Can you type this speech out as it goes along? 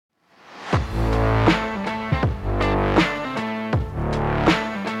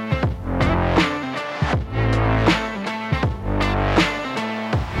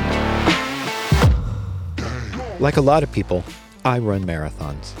Like a lot of people, I run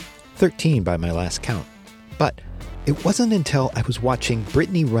marathons. 13 by my last count. But it wasn't until I was watching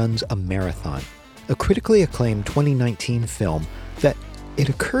Brittany Runs a Marathon, a critically acclaimed 2019 film, that it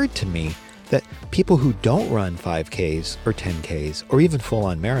occurred to me that people who don't run 5Ks or 10Ks or even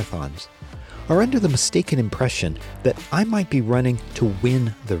full-on marathons are under the mistaken impression that I might be running to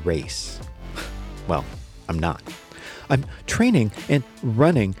win the race. Well, I'm not. I'm training and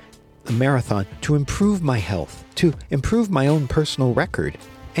running a marathon to improve my health, to improve my own personal record,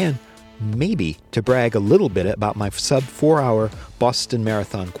 and maybe to brag a little bit about my sub 4-hour Boston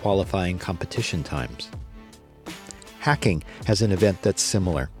Marathon qualifying competition times. Hacking has an event that's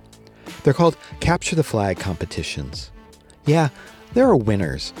similar. They're called Capture the Flag competitions. Yeah, there are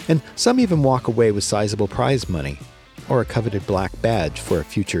winners, and some even walk away with sizable prize money, or a coveted black badge for a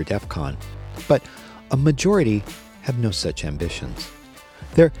future DEF CON. But a majority have no such ambitions.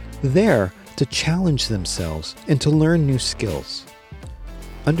 They're there to challenge themselves and to learn new skills.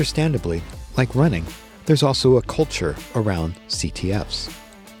 Understandably, like running, there's also a culture around CTFs.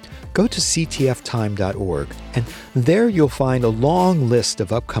 Go to ctftime.org, and there you'll find a long list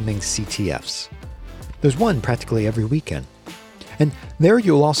of upcoming CTFs. There's one practically every weekend. And there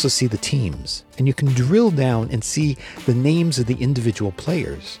you'll also see the teams, and you can drill down and see the names of the individual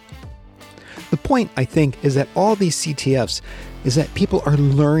players. The point, I think, is that all these CTFs is that people are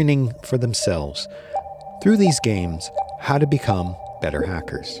learning for themselves, through these games, how to become better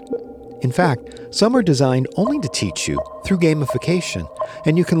hackers. In fact, some are designed only to teach you through gamification,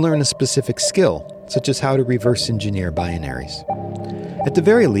 and you can learn a specific skill, such as how to reverse engineer binaries. At the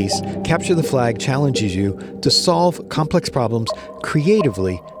very least, Capture the Flag challenges you to solve complex problems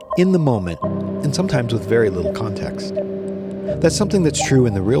creatively in the moment, and sometimes with very little context. That's something that's true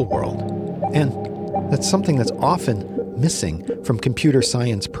in the real world, and that's something that's often missing from computer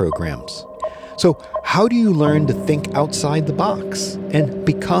science programs. So how do you learn to think outside the box and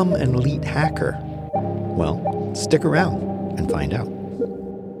become an elite hacker? Well, stick around and find out.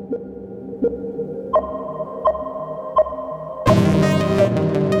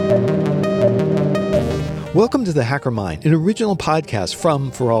 Welcome to The Hacker Mind, an original podcast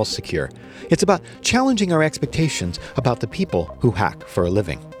from For All Secure. It's about challenging our expectations about the people who hack for a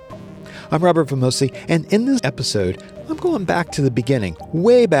living. I'm Robert Vamosi, and in this episode, I'm going back to the beginning,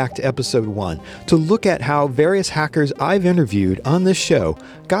 way back to episode 1, to look at how various hackers I've interviewed on this show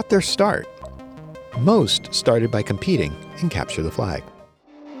got their start. Most started by competing in Capture the Flag.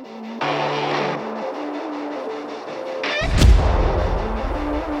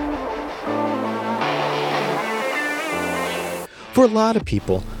 For a lot of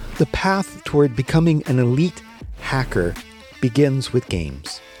people, the path toward becoming an elite hacker begins with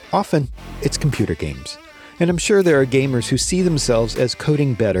games. Often, it's computer games. And I'm sure there are gamers who see themselves as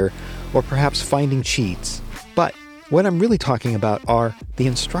coding better or perhaps finding cheats. But what I'm really talking about are the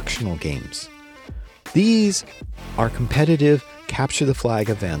instructional games. These are competitive Capture the Flag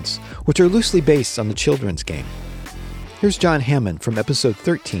events, which are loosely based on the children's game. Here's John Hammond from episode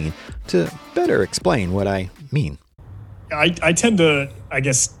 13 to better explain what I mean. I tend to,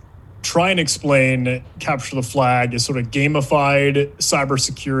 try and explain Capture the Flag as sort of gamified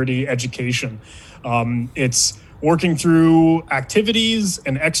cybersecurity education. It's working through activities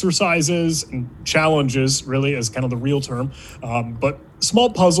and exercises and challenges, really, as kind of the real term, but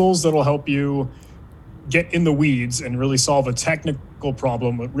small puzzles that'll help you get in the weeds and really solve a technical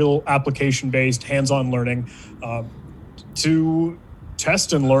problem with real application-based, hands-on learning to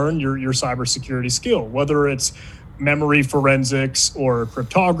test and learn your cybersecurity skill, whether it's memory forensics or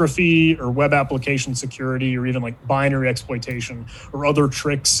cryptography or web application security or even like binary exploitation or other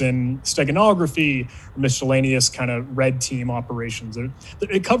tricks in steganography or miscellaneous kind of red team operations.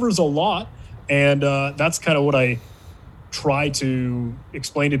 It covers a lot, and that's kind of what I try to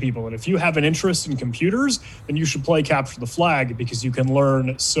explain to people. And if you have an interest in computers, then you should play Capture the Flag, because you can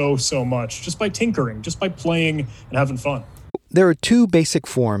learn so much just by tinkering, just by playing and having fun. There are two basic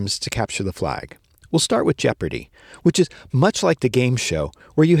forms to Capture the Flag. We'll start with Jeopardy, which is much like the game show,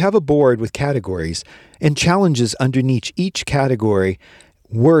 where you have a board with categories and challenges underneath each category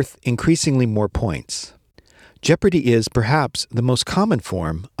worth increasingly more points. Jeopardy is perhaps the most common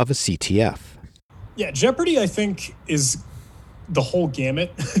form of a CTF. Yeah, Jeopardy, I think, is the whole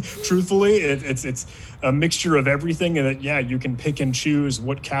gamut. Truthfully, it's a mixture of everything, and that, yeah, you can pick and choose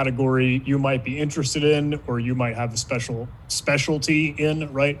what category you might be interested in, or you might have a specialty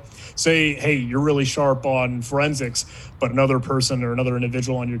in, right? Say, hey, you're really sharp on forensics, but another person or another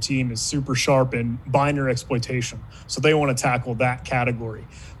individual on your team is super sharp in binary exploitation, so they want to tackle that category.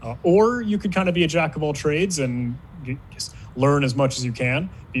 Or you could kind of be a jack of all trades and just learn as much as you can,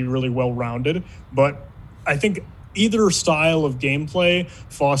 be really well-rounded, but I think either style of gameplay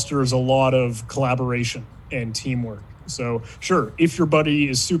fosters a lot of collaboration and teamwork. So sure, if your buddy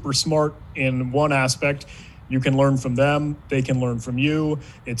is super smart in one aspect, you can learn from them, they can learn from you.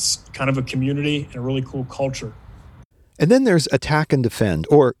 It's kind of a community and a really cool culture. And then there's Attack and Defend,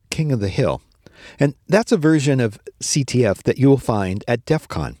 or King of the Hill. And that's a version of CTF that you'll find at DEF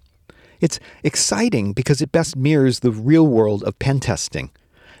CON. It's exciting because it best mirrors the real world of pen testing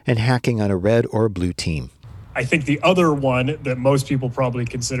and hacking on a red or a blue team. I think the other one that most people probably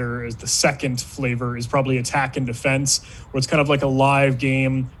consider as the second flavor is probably Attack and Defense, where it's kind of like a live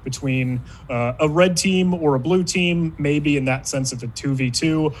game between a red team or a blue team, maybe in that sense of a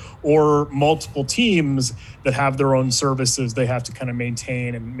 2v2, or multiple teams that have their own services they have to kind of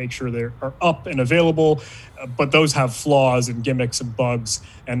maintain and make sure they are up and available. But those have flaws and gimmicks and bugs,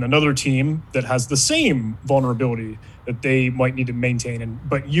 and another team that has the same vulnerability that they might need to maintain.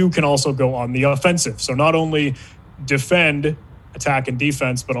 But you can also go on the offensive. So not only defend, attack, and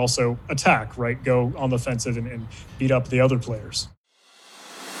defense, but also attack, right? Go on the offensive and beat up the other players.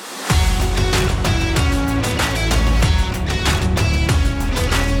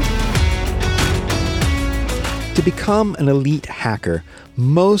 To become an elite hacker,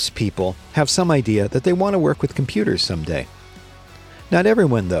 most people have some idea that they want to work with computers someday. Not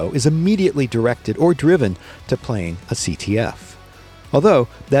everyone, though, is immediately directed or driven to playing a CTF. Although,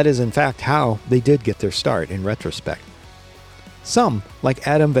 that is in fact how they did get their start in retrospect. Some, like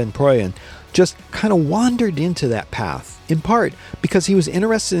Adam Van Proyen, just kind of wandered into that path, in part because he was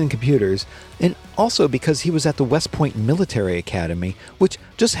interested in computers and also because he was at the West Point Military Academy, which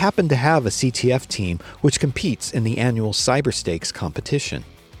just happened to have a CTF team which competes in the annual Cyberstakes competition.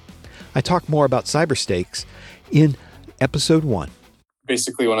 I talk more about Cyberstakes in episode 1.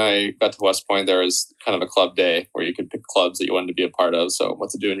 Basically, when I got to West Point, there was kind of a club day where you could pick clubs that you wanted to be a part of, so what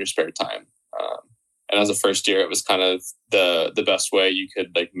to do in your spare time. And as a first year, it was kind of the best way you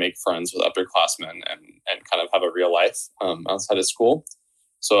could like make friends with upperclassmen and kind of have a real life outside of school.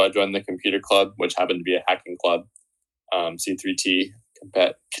 So I joined the computer club, which happened to be a hacking club, C3T,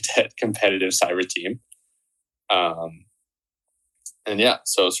 competitive cyber team. And yeah,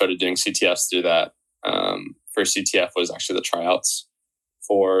 so I started doing CTFs through that. First CTF was actually the tryouts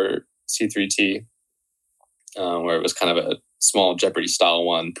for C3T, where it was kind of a small Jeopardy style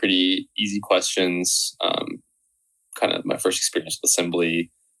one, pretty easy questions, kind of my first experience with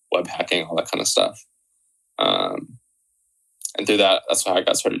assembly, web hacking, all that kind of stuff. And through that, that's how I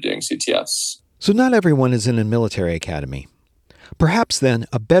got started doing CTFs. So not everyone is in a military academy. Perhaps then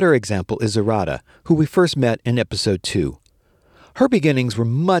a better example is Zarada, who we first met in episode 2. Her beginnings were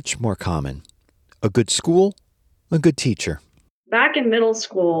much more common. A good school, a good teacher. Back in middle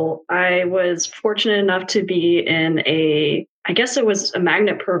school, I was fortunate enough to be in I guess it was a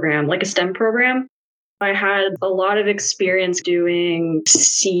magnet program, like a STEM program. I had a lot of experience doing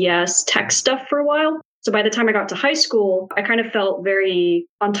CS tech stuff for a while. So by the time I got to high school, I kind of felt very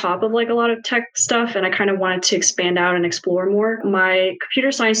on top of like a lot of tech stuff, and I kind of wanted to expand out and explore more. My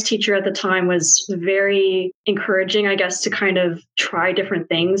computer science teacher at the time was very encouraging, I guess, to kind of try different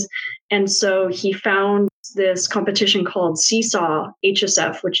things. And so he found this competition called Seesaw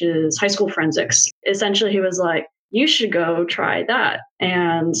HSF, which is high school forensics. Essentially, he was like, you should go try that.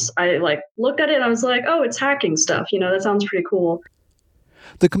 And I looked at it and I was like, oh, it's hacking stuff. That sounds pretty cool.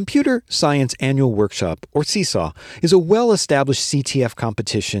 The Computer Science Annual Workshop, or Seesaw, is a well-established CTF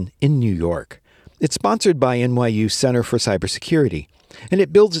competition in New York. It's sponsored by NYU Center for Cybersecurity, and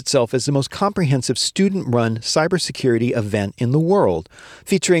it bills itself as the most comprehensive student-run cybersecurity event in the world,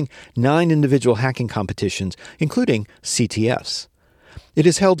 featuring 9 individual hacking competitions, including CTFs. It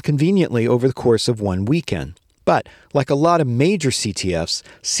is held conveniently over the course of one weekend. But, like a lot of major CTFs,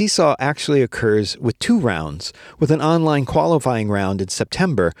 Seesaw actually occurs with 2 rounds, with an online qualifying round in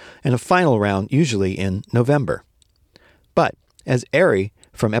September and a final round usually in November. But, as Ari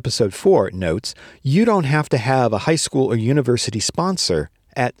from episode 4 notes, you don't have to have a high school or university sponsor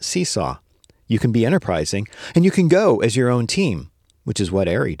at Seesaw. You can be enterprising, and you can go as your own team, which is what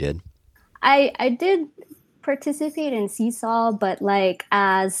Ari did. I did participate in Seesaw, but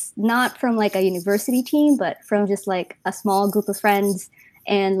as not from a university team, but from just a small group of friends,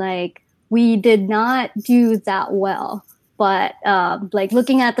 and we did not do that well. But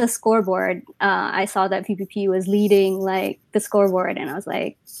looking at the scoreboard, I saw that PPP was leading the scoreboard, and I was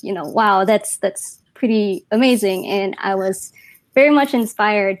like, wow, that's pretty amazing, and I was very much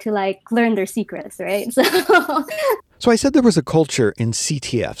inspired to learn their secrets, right? So I said there was a culture in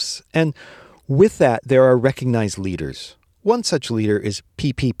CTFs, and with that, there are recognized leaders. One such leader is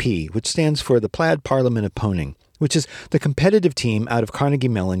PPP, which stands for the Plaid Parliament of Poning, which is the competitive team out of Carnegie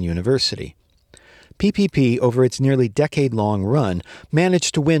Mellon University. PPP, over its nearly decade-long run,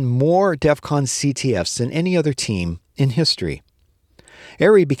 managed to win more DEF CON CTFs than any other team in history.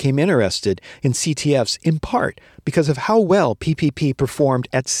 Ari became interested in CTFs in part because of how well PPP performed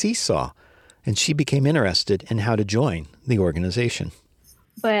at Seesaw, and she became interested in how to join the organization.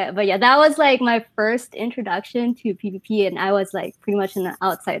 But yeah, that was like my first introduction to PPP, and I was like pretty much an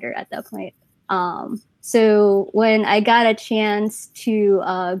outsider at that point. So when I got a chance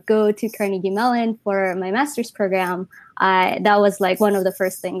to go to Carnegie Mellon for my master's program, that was like one of the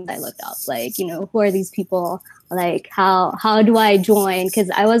first things I looked up. Like, who are these people? Like, how do I join? Because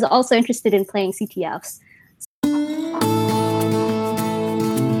I was also interested in playing CTFs.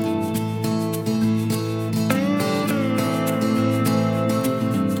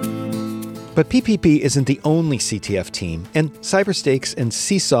 But PPP isn't the only CTF team, and Cyberstakes and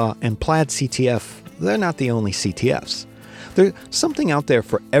Seesaw and Plaid CTF, they're not the only CTFs. There's something out there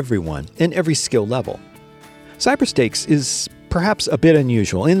for everyone in every skill level. Cyberstakes is perhaps a bit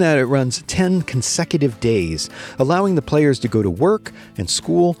unusual in that it runs 10 consecutive days, allowing the players to go to work and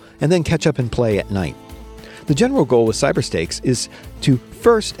school and then catch up and play at night. The general goal with Cyberstakes is to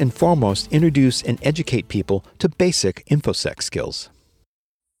first and foremost introduce and educate people to basic InfoSec skills.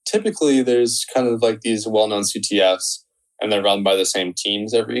 Typically, there's kind of like these well-known CTFs, and they're run by the same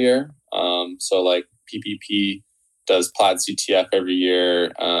teams every year. So like PPP does Plaid CTF every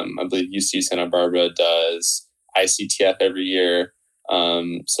year. I believe UC Santa Barbara does ICTF every year.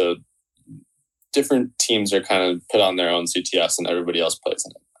 So different teams are kind of put on their own CTFs, and everybody else plays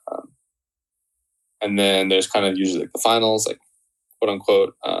in it. And then there's kind of usually like the finals, like quote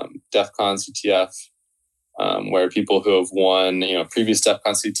unquote DEF CON CTF. Where people who have won, previous DEF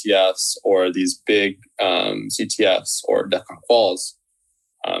CON CTFs or these big CTFs or DEF CON quals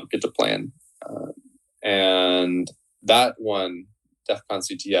get to play in. And that one, DEF CON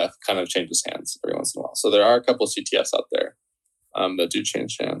CTF, kind of changes hands every once in a while. So there are a couple of CTFs out there that do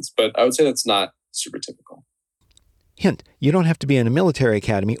change hands. But I would say that's not super typical. Hint, you don't have to be in a military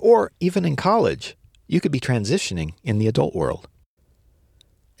academy or even in college. You could be transitioning in the adult world.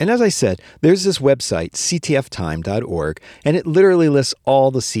 And as I said, there's this website, ctftime.org, and it literally lists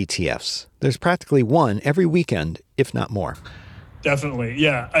all the CTFs. There's practically one every weekend, if not more. Definitely.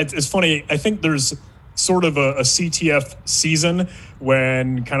 Yeah. It's funny. I think there's sort of a CTF season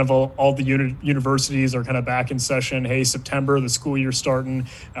when kind of all the universities are kind of back in session. Hey, September, the school year's starting,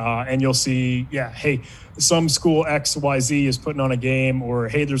 and you'll see, hey, some school XYZ is putting on a game, or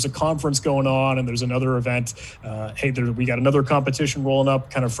hey, there's a conference going on and there's another event. We got another competition rolling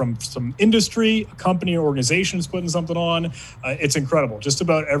up kind of from some industry, a company or organization is putting something on. It's incredible. Just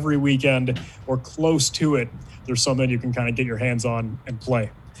about every weekend or close to it, there's something you can kind of get your hands on and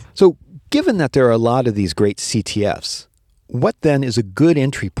play. So given that there are a lot of these great CTFs, what then is a good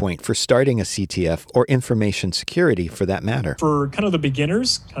entry point for starting a CTF or information security for that matter? For kind of the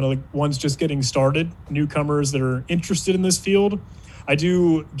beginners, kind of like ones just getting started, newcomers that are interested in this field, I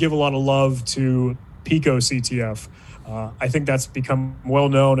do give a lot of love to Pico CTF. I think that's become well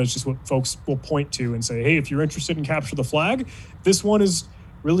known as just what folks will point to and say, hey, if you're interested in Capture the Flag, this one is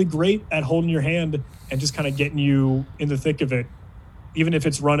really great at holding your hand and just kind of getting you in the thick of it. Even if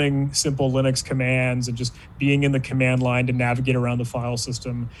it's running simple Linux commands and just being in the command line to navigate around the file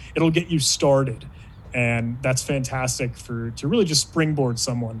system, it'll get you started. And that's fantastic to really just springboard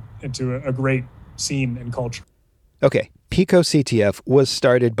someone into a great scene and culture. Okay, Pico CTF was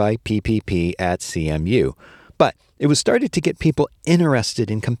started by PPP at CMU, but it was started to get people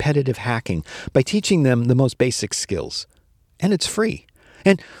interested in competitive hacking by teaching them the most basic skills. And it's free.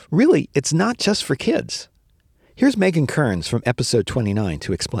 And really, it's not just for kids. Here's Megan Kearns from episode 29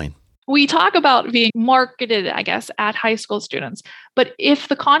 to explain. We talk about being marketed, I guess, at high school students. But if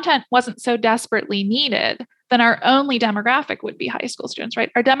the content wasn't so desperately needed, then our only demographic would be high school students,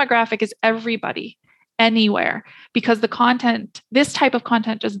 right? Our demographic is everybody, anywhere, because the content, this type of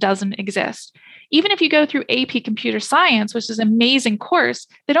content just doesn't exist. Even if you go through AP Computer Science, which is an amazing course,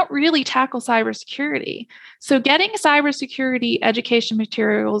 they don't really tackle cybersecurity. So getting cybersecurity education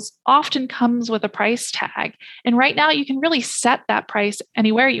materials often comes with a price tag. And right now you can really set that price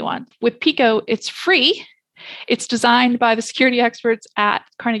anywhere you want. With Pico, it's free. It's designed by the security experts at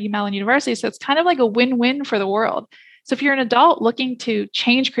Carnegie Mellon University. So it's kind of like a win-win for the world. So if you're an adult looking to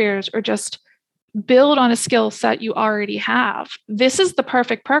change careers or just build on a skill set you already have, this is the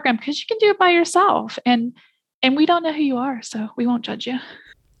perfect program because you can do it by yourself. And we don't know who you are, so we won't judge you.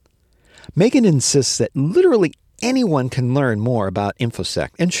 Megan insists that literally anyone can learn more about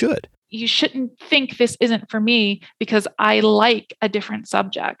InfoSec and should. You shouldn't think this isn't for me because I like a different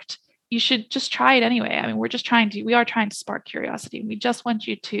subject. You should just try it anyway. I mean, we are trying to spark curiosity. We just want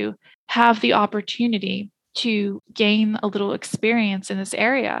you to have the opportunity to gain a little experience in this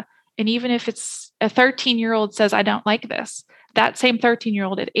area. And even if it's a 13-year-old says, I don't like this, that same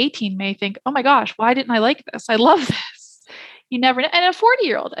 13-year-old at 18 may think, oh my gosh, why didn't I like this? I love this. You never know. And a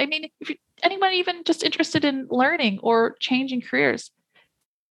 40-year-old, I mean, if anyone even just interested in learning or changing careers,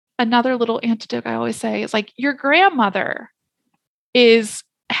 another little antidote I always say is like, your grandmother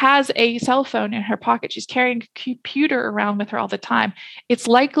has a cell phone in her pocket. She's carrying a computer around with her all the time. It's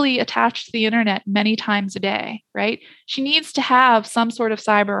likely attached to the internet many times a day, right? She needs to have some sort of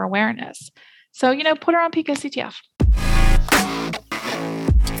cyber awareness. So, put her on Pico CTF.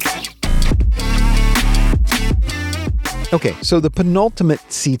 Okay, so the penultimate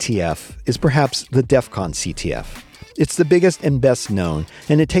CTF is perhaps the DEF CON CTF. It's the biggest and best known,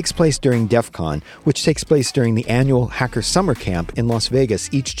 and it takes place during DEF CON, which takes place during the annual Hacker Summer Camp in Las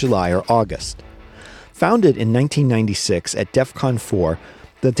Vegas each July or August. Founded in 1996 at DEF CON 4,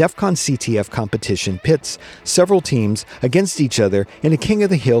 the DEF CON CTF competition pits several teams against each other in a King of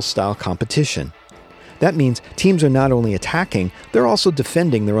the Hill style competition. That means teams are not only attacking, they're also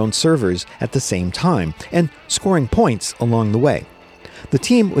defending their own servers at the same time and scoring points along the way. The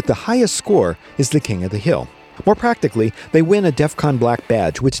team with the highest score is the King of the Hill. More practically, they win a DEF CON Black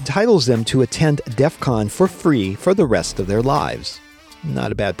Badge, which entitles them to attend DEF CON for free for the rest of their lives.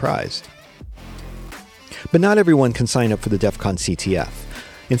 Not a bad prize. But not everyone can sign up for the DEF CON CTF.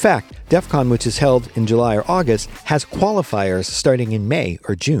 In fact, DEF CON, which is held in July or August, has qualifiers starting in May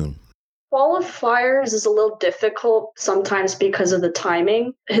or June. Qualifiers is a little difficult sometimes because of the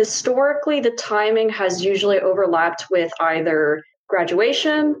timing. Historically, the timing has usually overlapped with either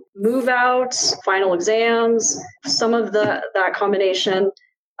graduation, move outs, final exams, some of that combination.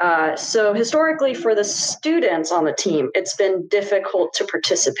 So historically, for the students on the team, it's been difficult to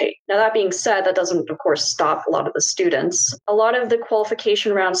participate. Now, that being said, that doesn't, of course, stop a lot of the students. A lot of the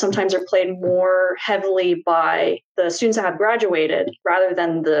qualification rounds sometimes are played more heavily by the students that have graduated rather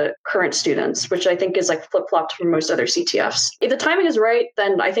than the current students, which I think is like flip-flopped from most other CTFs. If the timing is right,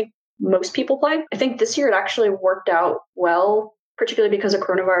 then I think most people play. I think this year it actually worked out well, particularly because of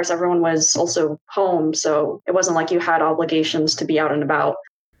coronavirus. Everyone was also home, so it wasn't like you had obligations to be out and about.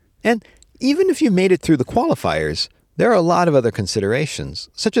 And even if you made it through the qualifiers, there are a lot of other considerations,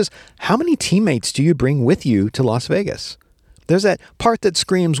 such as how many teammates do you bring with you to Las Vegas? There's that part that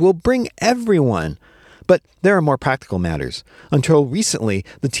screams, we'll bring everyone. But there are more practical matters. Until recently,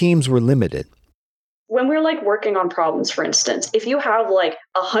 the teams were limited. When we're like working on problems, for instance, if you have like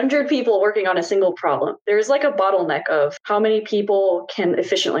 100 people working on a single problem, there's like a bottleneck of how many people can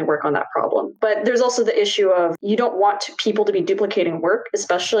efficiently work on that problem. But there's also the issue of you don't want people to be duplicating work,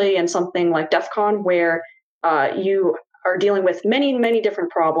 especially in something like DEF CON where you are dealing with many, many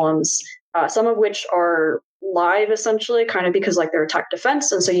different problems, some of which are live essentially kind of because like they're attack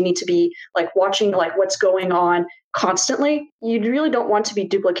defense. And so you need to be like watching like what's going on constantly. You really don't want to be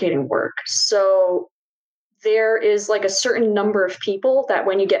duplicating work. So there is like a certain number of people that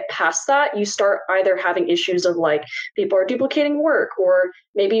when you get past that, you start either having issues of like people are duplicating work, or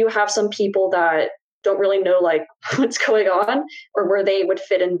maybe you have some people that don't really know like what's going on or where they would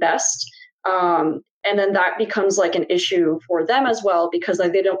fit in best. And then that becomes like an issue for them as well, because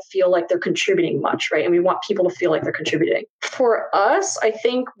like they don't feel like they're contributing much, right? And we want people to feel like they're contributing. For us, I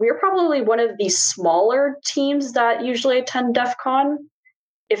think we're probably one of the smaller teams that usually attend DEF CON,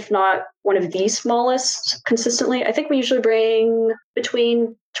 if not one of the smallest consistently. I think we usually bring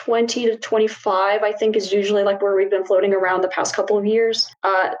between 20 to 25, I think is usually like where we've been floating around the past couple of years.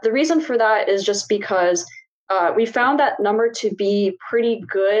 The reason for that is just because we found that number to be pretty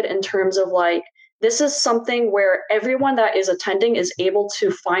good in terms of like, this is something where everyone that is attending is able to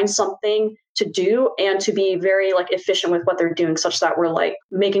find something to do and to be very like efficient with what they're doing, such that we're like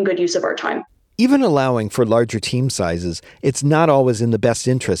making good use of our time. Even allowing for larger team sizes, it's not always in the best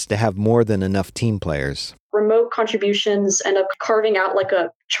interest to have more than enough team players. Remote contributions end up carving out like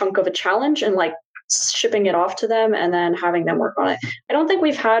a chunk of a challenge and like shipping it off to them and then having them work on it. I don't think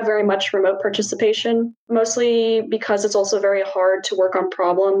we've had very much remote participation, mostly because it's also very hard to work on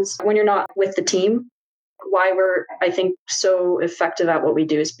problems when you're not with the team. Why we're, I think, so effective at what we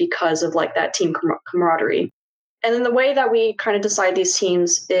do is because of like that team camaraderie. And then the way that we kind of decide these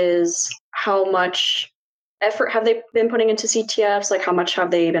teams is how much effort have they been putting into CTFs, like how much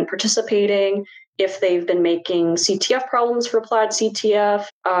have they been participating, if they've been making CTF problems for Plaid CTF,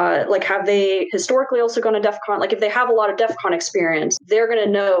 like have they historically also gone to DEF CON? Like if they have a lot of DEF CON experience, they're going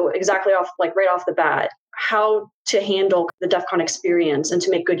to know exactly right off the bat how to handle the DEF CON experience and to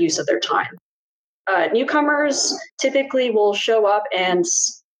make good use of their time. Newcomers typically will show up and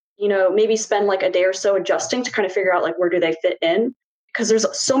maybe spend like a day or so adjusting to kind of figure out like where do they fit in. because there's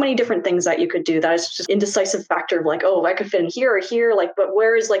so many different things that you could do. That is just indecisive factor of like, oh, I could fit in here or here, like, but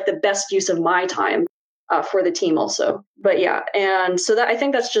where is like the best use of my time for the team also? But yeah, and so that I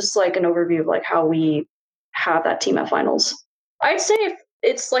think that's just like an overview of like how we have that team at finals. I'd say if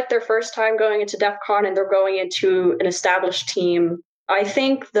it's like their first time going into DEF CON and they're going into an established team, I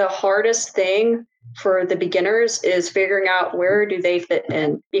think the hardest thing for the beginners is figuring out where do they fit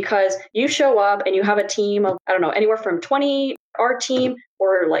in, because you show up and you have a team of, I don't know, anywhere from 20, our team,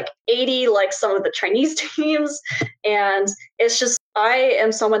 or like 80, like some of the Chinese teams. And it's just, I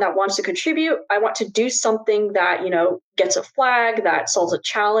am someone that wants to contribute. I want to do something that, you know, gets a flag, that solves a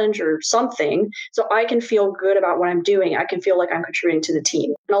challenge or something. So I can feel good about what I'm doing. I can feel like I'm contributing to the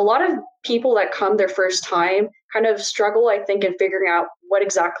team. And a lot of people that come their first time kind of struggle, I think, in figuring out what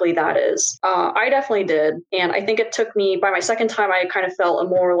exactly that is. I definitely did. And I think it took me, by my second time, I kind of felt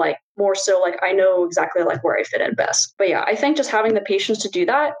more so like I know exactly like where I fit in best. But yeah, I think just having the patience to do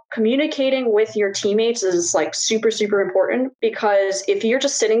that, communicating with your teammates is like super, super important, because if you're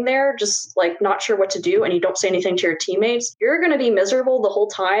just sitting there, just like not sure what to do and you don't say anything to your teammates, you're going to be miserable the whole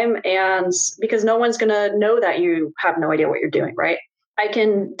time. And because no one's going to know that you have no idea what you're doing, right? I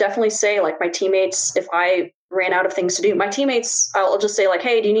can definitely say like my teammates, if I ran out of things to do, my teammates, I'll just say like,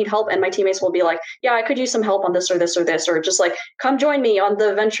 hey, do you need help? And my teammates will be like, yeah, I could use some help on this or this or this, or just like, come join me on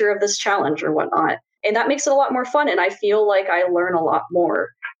the venture of this challenge or whatnot. And that makes it a lot more fun. And I feel like I learn a lot more.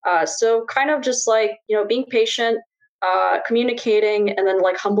 So kind of just like, you know, being patient, communicating, and then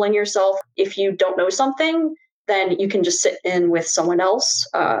like humbling yourself. If you don't know something, then you can just sit in with someone else.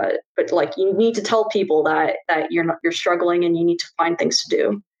 But like you need to tell people that you're struggling and you need to find things to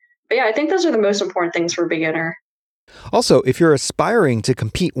do. But yeah, I think those are the most important things for a beginner. Also, if you're aspiring to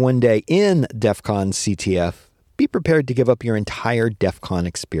compete one day in DEF CON CTF, be prepared to give up your entire DEF CON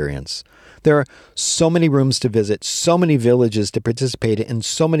experience. There are so many rooms to visit, so many villages to participate in, and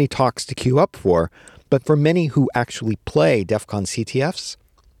so many talks to queue up for. But for many who actually play DEF CON CTFs,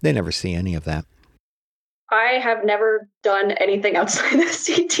 they never see any of that. I have never done anything outside the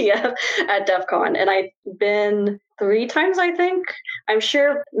CTF at DEF CON, and I've been 3 times, I think. I'm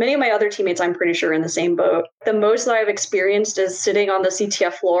sure many of my other teammates, I'm pretty sure, are in the same boat. The most that I've experienced is sitting on the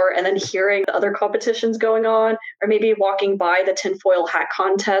CTF floor and then hearing the other competitions going on, or maybe walking by the tinfoil hat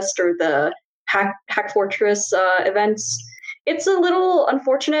contest or the Hack Fortress events. It's a little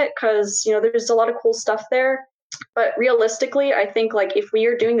unfortunate because, you know, there's a lot of cool stuff there. But realistically, I think like if we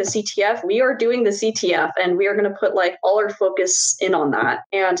are doing the CTF, we are doing the CTF, and we are going to put like all our focus in on that.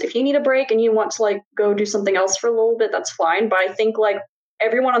 And if you need a break and you want to like go do something else for a little bit, that's fine. But I think like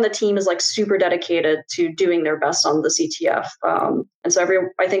everyone on the team is like super dedicated to doing their best on the CTF. And so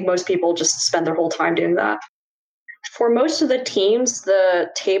I think most people just spend their whole time doing that. For most of the teams, the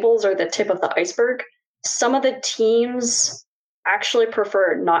tables are the tip of the iceberg. Some of the teams actually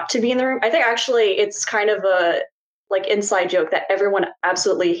prefer not to be in the room. I think actually it's kind of a like inside joke that everyone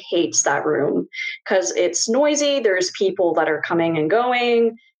absolutely hates that room because it's noisy. There's people that are coming and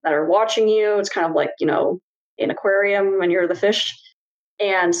going that are watching you. It's kind of like, you know, an aquarium when you're the fish.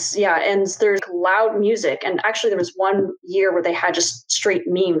 And yeah, and there's loud music. And actually there was one year where they had just straight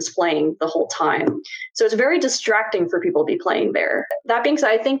memes playing the whole time. So it's very distracting for people to be playing there. That being said,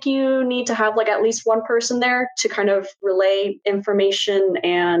 I think you need to have like at least one person there to kind of relay information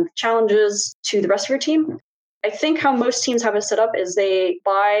and challenges to the rest of your team. I think how most teams have it set up is they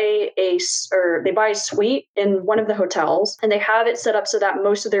buy a suite in one of the hotels, and they have it set up so that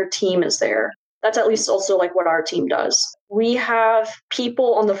most of their team is there. That's at least also like what our team does. We have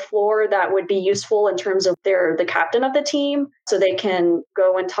people on the floor that would be useful in terms of they're the captain of the team, so they can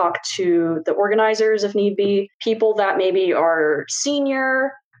go and talk to the organizers if need be. People that maybe are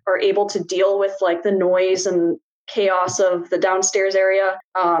senior are able to deal with like the noise and chaos of the downstairs area.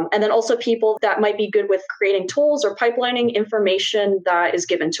 And then also people that might be good with creating tools or pipelining information that is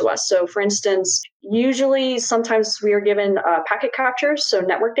given to us. So for instance, usually sometimes we are given packet captures, so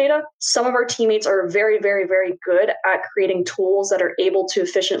network data. Some of our teammates are very, very, very good at creating tools that are able to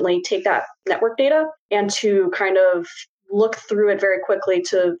efficiently take that network data and to kind of look through it very quickly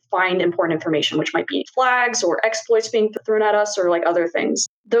to find important information, which might be flags or exploits being thrown at us or like other things.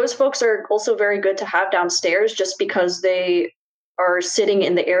 Those folks are also very good to have downstairs just because they are sitting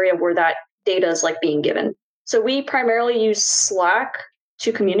in the area where that data is like being given. So we primarily use Slack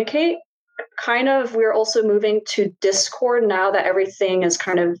to communicate. We're also moving to Discord now that everything is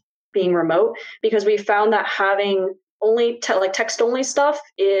kind of being remote, because we found that having only text only stuff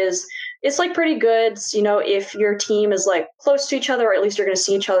it's like pretty good. You know, if your team is like close to each other, or at least you're going to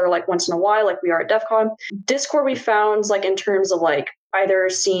see each other like once in a while, like we are at DEF CON. Discord we found like in terms of like either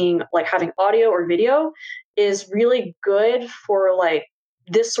seeing like having audio or video is really good for like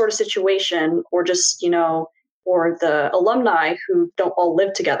this sort of situation, or just, or the alumni who don't all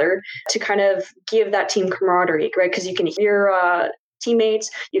live together, to kind of give that team camaraderie, right? Because you can hear teammates,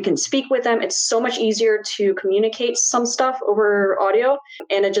 you can speak with them. It's so much easier to communicate some stuff over audio,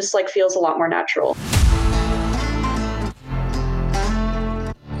 and it just like feels a lot more natural.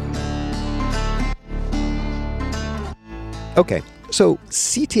 Okay, so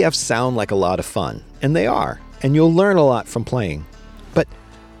CTFs sound like a lot of fun, and they are, and you'll learn a lot from playing. But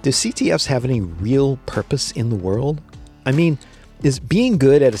do CTFs have any real purpose in the world? I mean, is being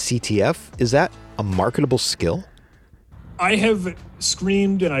good at a CTF, is that a marketable skill? I have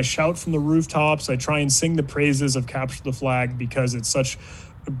screamed and I shout from the rooftops. I try and sing the praises of Capture the Flag because it's such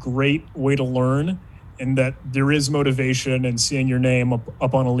a great way to learn, and that there is motivation and seeing your name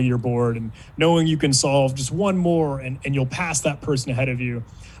up on a leaderboard and knowing you can solve just one more and you'll pass that person ahead of you.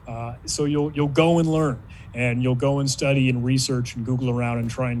 So you'll go and learn, and you'll go and study and research and Google around and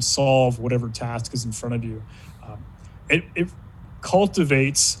try and solve whatever task is in front of you. It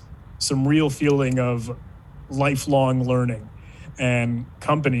cultivates some real feeling of lifelong learning, and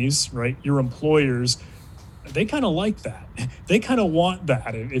companies, right, your employers, they kind of like that. They kind of want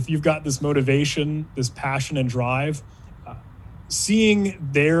that. If you've got this motivation, this passion and drive, seeing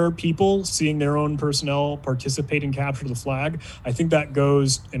their people, seeing their own personnel participate in Capture the Flag, I think that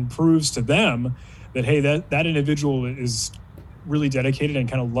goes and proves to them that, hey, that individual is really dedicated and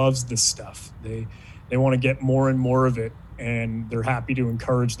kind of loves this stuff. They want to get more and more of it, and they're happy to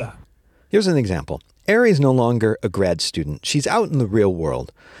encourage that. Here's an example. Ari is no longer a grad student. She's out in the real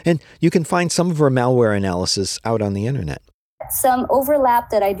world, and you can find some of her malware analysis out on the internet. Some overlap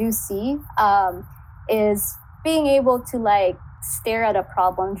that I do see is being able to like stare at a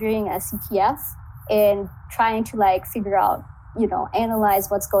problem during a CTF and trying to like figure out, analyze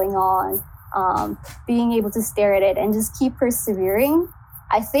what's going on, being able to stare at it and just keep persevering,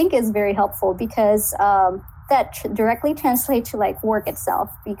 I think is very helpful, because that directly translates to like work itself,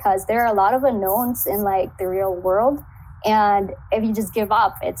 because there are a lot of unknowns in like the real world. And if you just give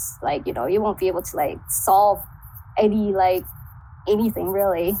up, it's like, you won't be able to like solve anything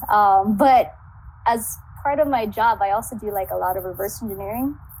really. But as part of my job, I also do like a lot of reverse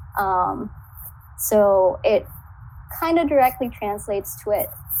engineering. So it kind of directly translates to it.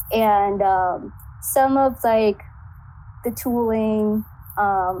 And some of like the tooling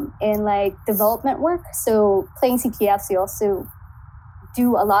and like development work. So playing CTFs, you also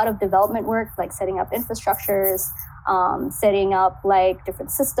do a lot of development work, like setting up infrastructures, setting up like different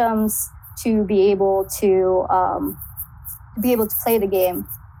systems to be able to play the game.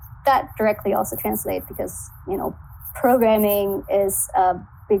 That directly also translates, because programming is a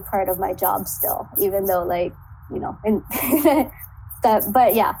big part of my job still, even though like that.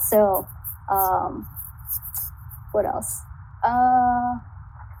 But yeah, so what else?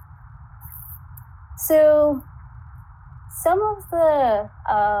 So some of the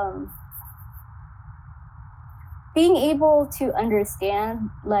being able to understand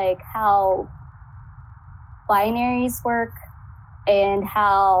like how binaries work and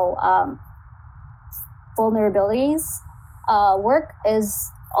how vulnerabilities work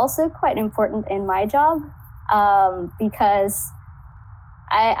is also quite important in my job, because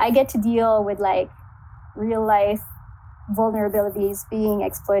I get to deal with like real life vulnerabilities being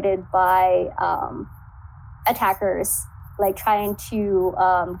exploited by attackers, like trying to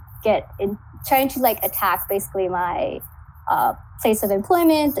like attack basically my place of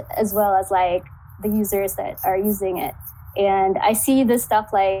employment, as well as like the users that are using it. And I see this stuff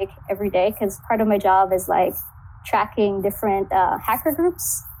like every day, because part of my job is like tracking different hacker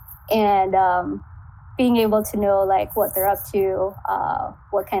groups and being able to know like what they're up to,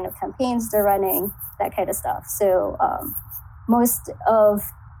 what kind of campaigns they're running, that kind of stuff. So most of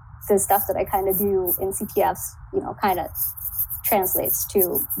the stuff that I kind of do in CTFs, kind of translates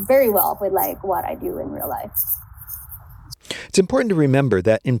to very well with like what I do in real life. It's important to remember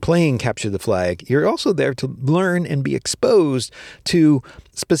that in playing Capture the Flag, you're also there to learn and be exposed to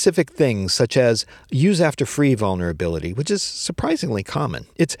specific things, such as use after free vulnerability, which is surprisingly common.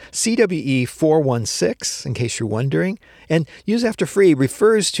 It's CWE 416, in case you're wondering, and use after free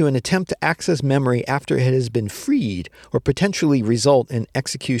refers to an attempt to access memory after it has been freed or potentially result in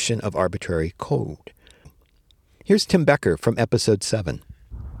execution of arbitrary code. Here's Tim Becker from episode 7.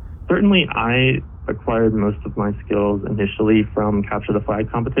 Certainly, I acquired most of my skills initially from Capture the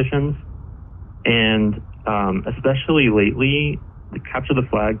Flag competitions. And especially lately, the Capture the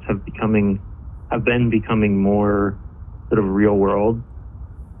Flags have been becoming more sort of real world.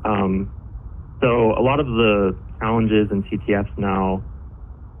 So a lot of the challenges in CTFs now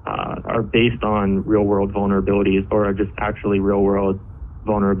are based on real world vulnerabilities, or are just actually real world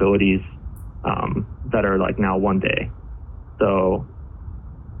vulnerabilities that are like now one day. So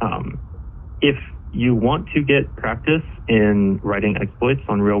if you want to get practice in writing exploits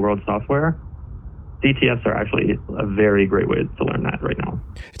on real world software, CTFs are actually a very great way to learn that right now.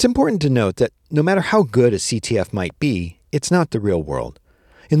 It's important to note that no matter how good a CTF might be, it's not the real world.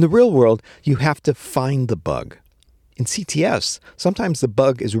 In the real world, you have to find the bug. In CTFs, sometimes the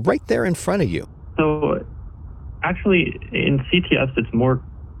bug is right there in front of you. So actually, in CTFs, it's more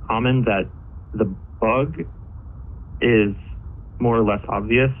common that the bug is more or less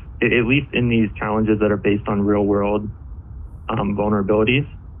obvious, at least in these challenges that are based on real world vulnerabilities.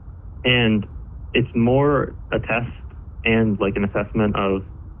 And it's more a test and like an assessment of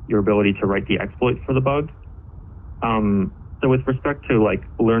your ability to write the exploit for the bug. So with respect to like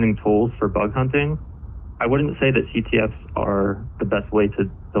learning tools for bug hunting, I wouldn't say that CTFs are the best way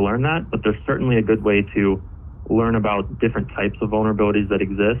to learn that, but they're certainly a good way to learn about different types of vulnerabilities that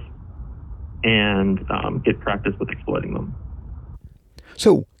exist and get practice with exploiting them.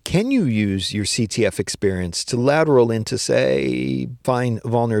 So can you use your CTF experience to lateral into, say, find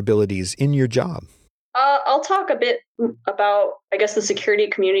vulnerabilities in your job? I'll talk a bit about, I guess, the security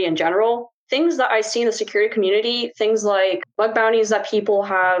community in general. Things that I see in the security community, things like bug bounties that people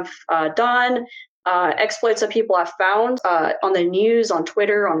have done, exploits that people have found on the news, on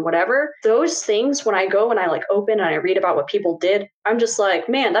Twitter, on whatever. Those things, when I go and I like open and I read about what people did, I'm just like,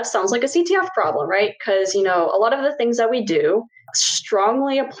 man, that sounds like a CTF problem, right? Because, you know, a lot of the things that we do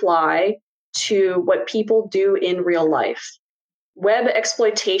strongly apply to what people do in real life. Web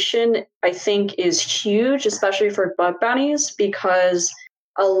exploitation, I think, is huge, especially for bug bounties, because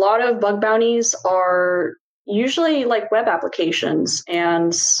a lot of bug bounties are usually like web applications,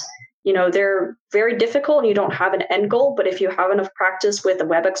 and you know, they're very difficult and you don't have an end goal. But if you have enough practice with the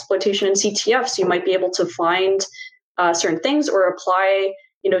web exploitation and CTFs, you might be able to find certain things or apply,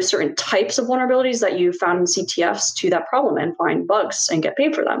 you know, certain types of vulnerabilities that you found in CTFs to that problem and find bugs and get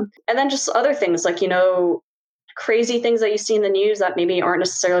paid for them. And then just other things like, you know, crazy things that you see in the news that maybe aren't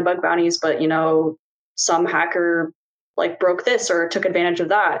necessarily bug bounties, but, you know, some hacker like broke this or took advantage of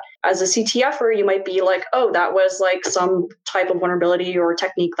that. As a CTFer, you might be like, oh, that was like some type of vulnerability or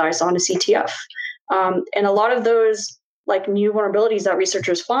technique that I saw in a CTF. And a lot of those like new vulnerabilities that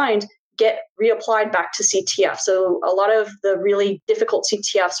researchers find get reapplied back to CTF. So a lot of the really difficult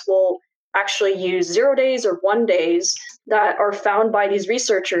CTFs will actually use 0 days or 1 days that are found by these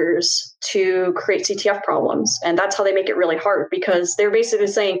researchers to create CTF problems. And that's how they make it really hard, because they're basically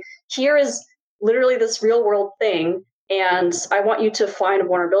saying, here is literally this real world thing, and I want you to find a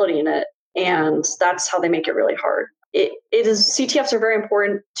vulnerability in it. And that's how they make it really hard. CTFs are very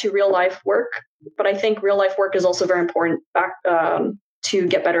important to real life work, but I think real life work is also very important back to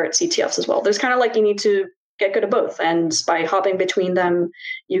get better at CTFs as well. There's kind of like you need to get good at both. And by hopping between them,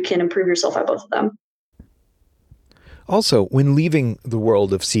 you can improve yourself at both of them. Also, when leaving the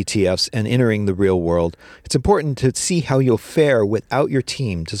world of CTFs and entering the real world, it's important to see how you'll fare without your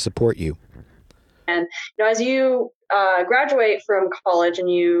team to support you. And you know, as you graduate from college and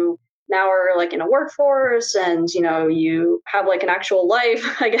you now are like in a workforce and, you know, you have like an actual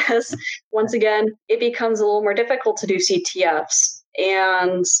life, I guess, once again, it becomes a little more difficult to do CTFs.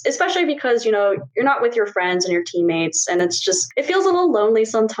 And especially because, you know, you're not with your friends and your teammates, and it feels a little lonely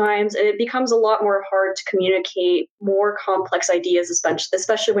sometimes, and it becomes a lot more hard to communicate more complex ideas,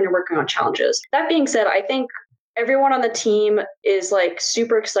 especially when you're working on challenges. That being said, I think everyone on the team is like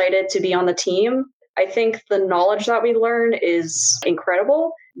super excited to be on the team. I think the knowledge that we learn is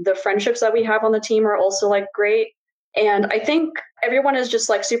incredible. The friendships that we have on the team are also like great. And I think everyone is just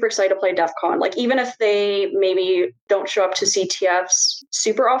like super excited to play DEF CON. Like even if they maybe don't show up to CTFs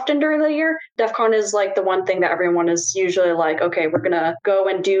super often during the year, DEF CON is like the one thing that everyone is usually like, okay, we're going to go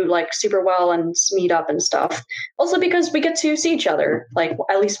and do like super well and meet up and stuff. Also because we get to see each other like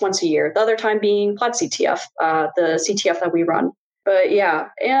at least once a year. The other time being Plaid CTF, the CTF that we run. But yeah,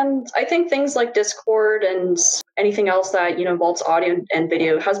 and I think things like Discord and anything else that, you know, involves audio and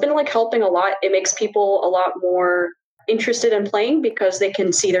video has been like helping a lot. It makes people a lot more interested in playing because they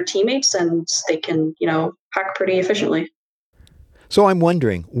can see their teammates and they can, you know, hack pretty efficiently. So I'm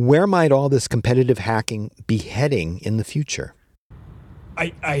wondering, where might all this competitive hacking be heading in the future?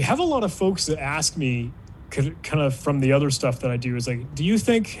 I have a lot of folks that ask me kind of from the other stuff that I do is like, do you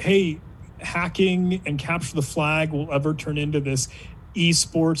think, hey, hacking and capture the flag will ever turn into this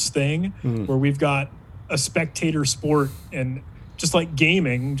esports thing where we've got a spectator sport and just like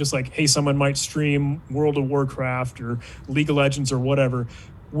gaming, just like, hey, someone might stream World of Warcraft or League of Legends or whatever.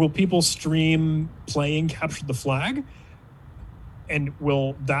 Will people stream playing capture the flag? And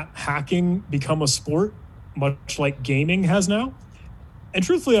will that hacking become a sport, much like gaming has now? And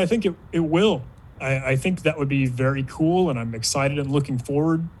truthfully, I think it will. I think that would be very cool, and I'm excited and looking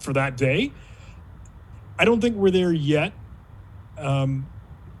forward for that day. I don't think we're there yet.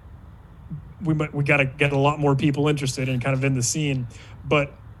 We got to get a lot more people interested and kind of in the scene.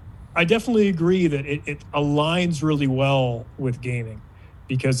 But I definitely agree that it aligns really well with gaming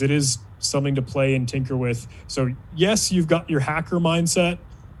because it is something to play and tinker with. So yes, you've got your hacker mindset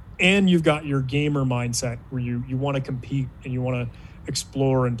and you've got your gamer mindset where you want to compete and you want to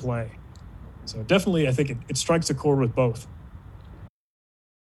explore and play. So definitely, I think it strikes a chord with both.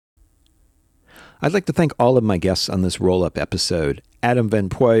 I'd like to thank all of my guests on this roll-up episode. Adam Van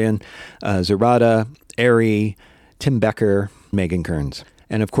Poyen, Zarada, Ari, Tim Becker, Megan Kearns,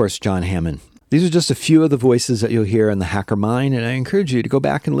 and of course, John Hammond. These are just a few of the voices that you'll hear in the Hacker Mind, and I encourage you to go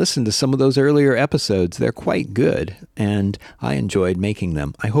back and listen to some of those earlier episodes. They're quite good, and I enjoyed making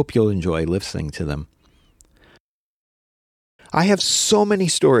them. I hope you'll enjoy listening to them. I have so many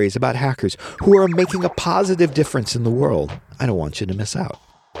stories about hackers who are making a positive difference in the world. I don't want you to miss out.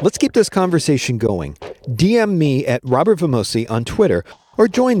 Let's keep this conversation going. DM me at Robert Vamosi on Twitter or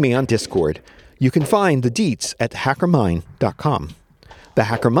join me on Discord. You can find the deets at hackermind.com. The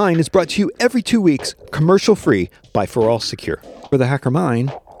Hacker Mind is brought to you every 2 weeks, commercial-free by For All Secure. For the Hacker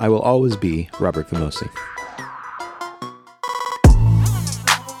Mind, I will always be Robert Vamosi.